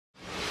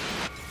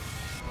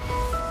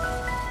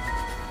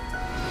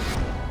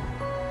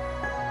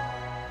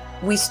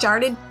We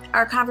started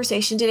our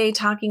conversation today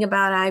talking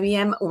about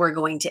IBM. We're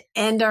going to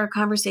end our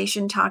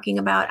conversation talking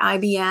about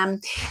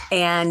IBM.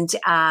 And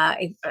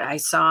I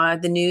saw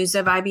the news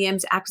of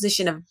IBM's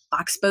acquisition of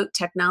BoxBoat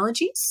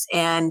Technologies.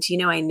 And,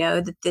 I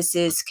know that this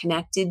is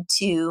connected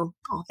to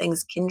all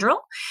things Kyndryl.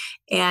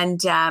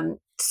 And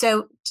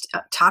so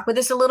talk with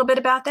us a little bit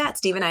about that,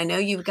 Stephen. I know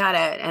you've got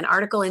an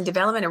article in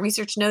development, a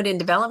research note in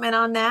development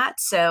on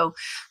that. So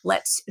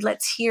let's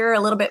hear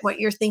a little bit what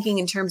you're thinking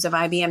in terms of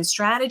IBM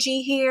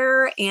strategy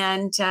here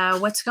and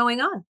what's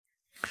going on.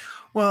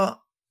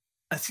 Well,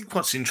 I think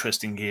what's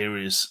interesting here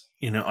is,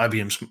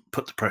 IBM's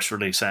put the press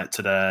release out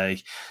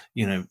today.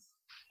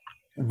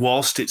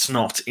 Whilst it's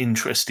not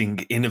interesting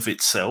in of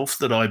itself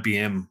that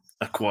IBM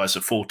acquires a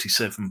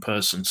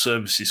 47-person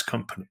services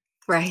company,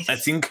 right? I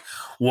think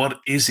what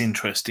is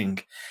interesting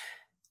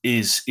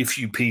is if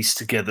you piece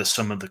together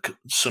some of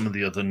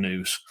the other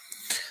news,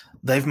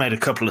 they've made a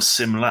couple of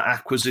similar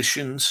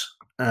acquisitions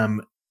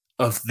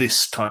of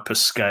this type of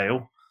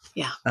scale,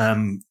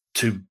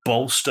 to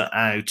bolster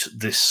out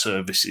this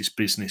services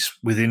business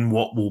within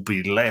what will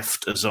be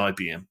left as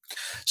IBM.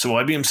 So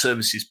IBM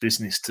services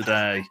business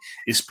today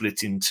is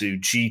split into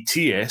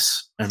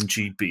GTS and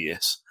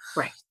GBS.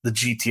 Right. The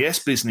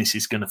GTS business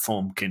is going to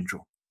form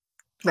Kyndryl.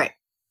 Right.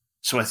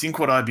 So I think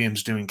what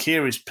IBM's doing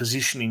here is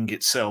positioning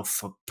itself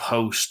for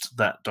post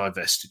that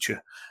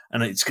divestiture.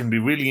 And it's going to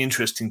be really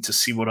interesting to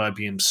see what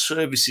IBM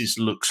services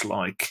looks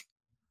like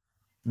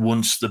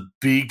once the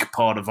big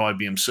part of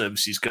IBM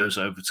services goes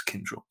over to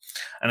Kyndryl.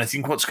 And I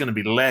think what's going to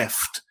be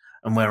left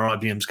and where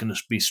IBM's going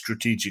to be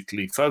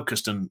strategically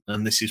focused, and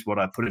this is what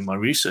I put in my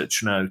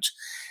research note,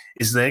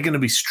 is they're going to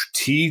be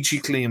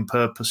strategically and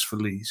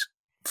purposefully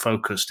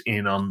focused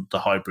in on the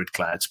hybrid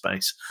cloud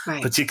space,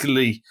 right,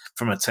 particularly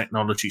from a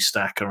technology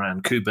stack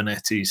around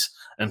Kubernetes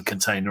and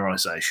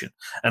containerization.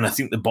 And I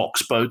think the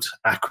BoxBoat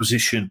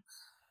acquisition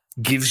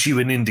gives you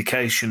an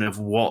indication of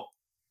what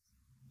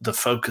the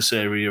focus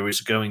area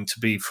is going to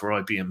be for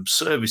IBM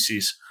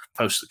services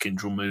post the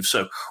Kyndryl move.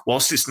 So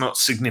whilst it's not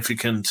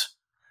significant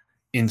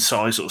in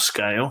size or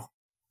scale,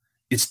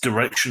 it's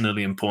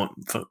directionally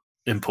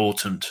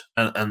important.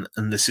 And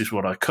this is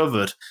what I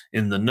covered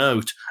in the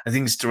note. I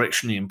think it's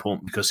directionally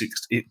important because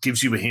it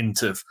gives you a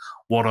hint of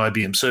what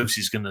IBM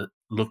services is going to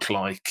look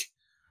like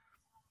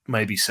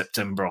maybe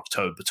September,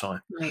 October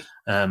time.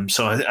 Right.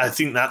 So I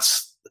think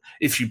that's,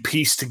 if you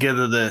piece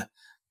together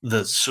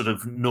the sort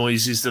of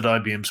noises that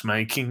IBM's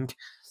making,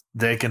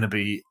 they're going to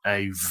be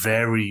a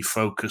very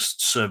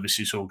focused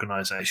services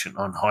organization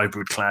on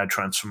hybrid cloud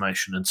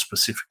transformation and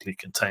specifically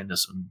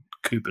containers and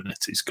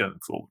Kubernetes going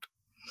forward.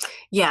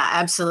 Yeah,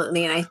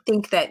 absolutely. And I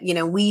think that,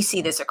 we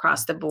see this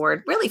across the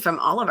board, really from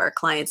all of our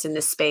clients in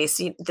this space.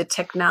 The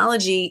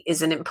technology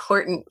is an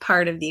important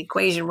part of the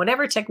equation,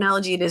 whatever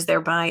technology it is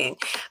they're buying.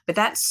 But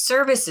that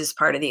services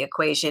part of the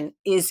equation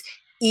is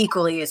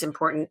equally as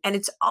important. And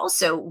it's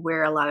also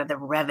where a lot of the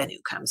revenue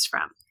comes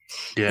from.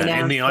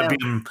 Yeah, in the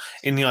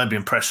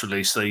IBM press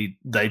release,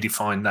 they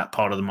define that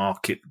part of the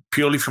market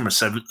purely from a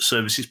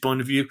services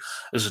point of view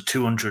as a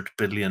 $200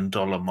 billion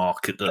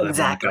market that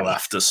they want to go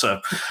after.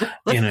 So,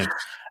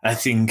 I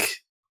think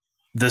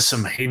there's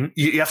some hint.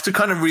 You have to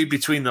kind of read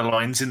between the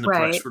lines in the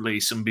press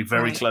release and be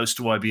very close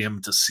to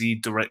IBM to see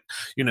direct.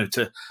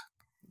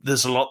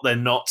 There's a lot they're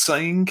not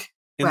saying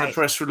in the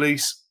press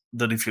release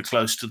that if you're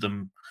close to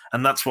them,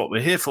 and that's what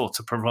we're here for,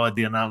 to provide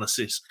the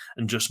analysis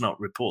and just not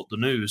report the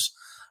news.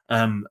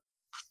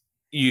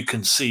 You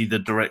can see the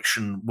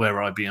direction where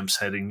IBM's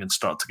heading and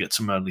start to get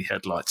some early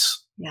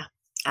headlights. Yeah,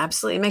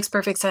 absolutely. It makes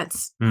perfect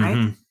sense, Mm-hmm.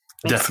 right?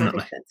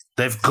 Definitely.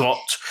 They've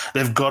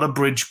got a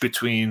bridge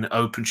between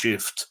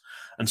OpenShift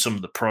and some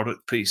of the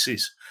product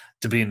pieces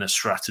to be in a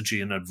strategy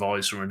and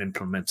advisor and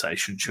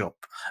implementation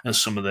shop as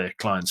some of their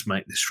clients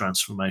make this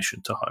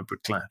transformation to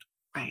hybrid cloud.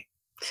 Right.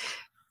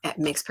 That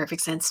makes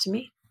perfect sense to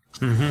me.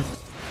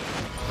 Mm-hmm.